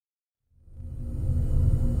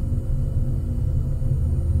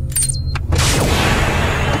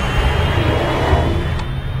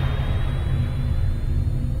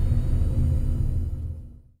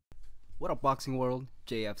up, boxing world?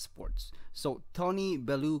 JF Sports. So Tony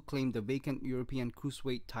Bellew claimed the vacant European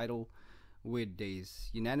cruiserweight title with his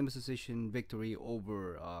unanimous decision victory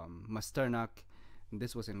over Masternak.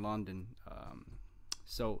 This was in London.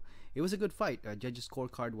 So it was a good fight. Judges'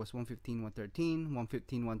 scorecard was 115-113,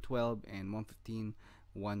 115-112, and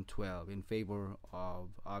 115-112 in favor of,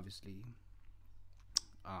 obviously,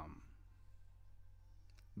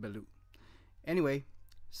 Bellew. Anyway,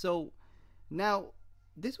 so now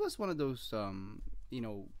this was one of those,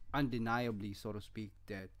 undeniably, so to speak,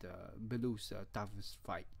 that Bellew's toughest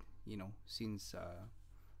fight, since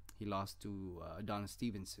he lost to Adonis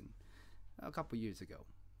Stevenson a couple years ago.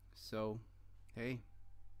 So, hey,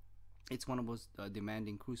 it's one of those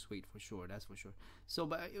demanding cruiserweight for sure. That's for sure. So,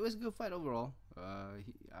 but it was a good fight overall. I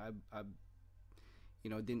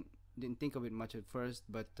didn't think of it much at first,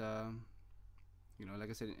 but like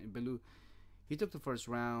I said, Bellew, he took the first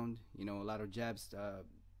round. A lot of jabs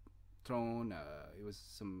thrown. It was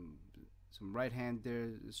some right hand there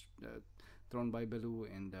thrown by Bellew,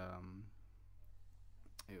 and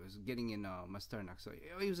it was getting in Masternak. So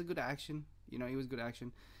it was a good action. It was good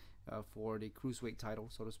action for the cruiserweight title,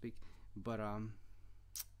 so to speak. But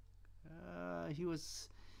he was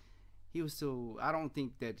still. I don't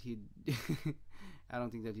think that he'd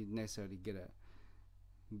necessarily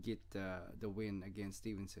get the win against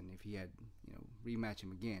Stevenson if he had rematch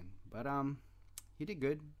him again. But he did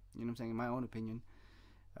good. You know what I'm saying? In my own opinion,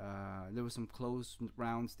 there was some close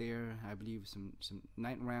rounds there. I believe some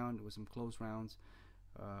ninth round with some close rounds.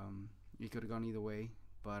 It could have gone either way,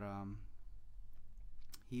 but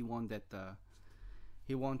he won that.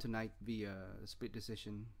 He won tonight via split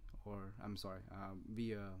decision, or I'm sorry,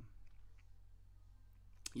 via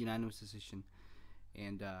unanimous decision,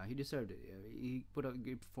 and he deserved it. He put up a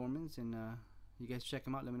good performance, and you guys check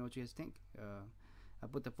him out. Let me know what you guys think. I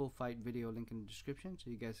put the full fight video link in the description so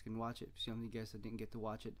you guys can watch it. Some of you guys that didn't get to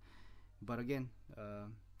watch it, but again,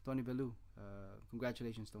 Tony Bellew,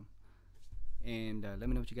 congratulations to him. And let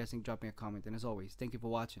me know what you guys think. Drop me a comment, and as always, thank you for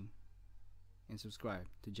watching, and subscribe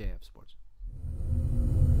to JF Sports.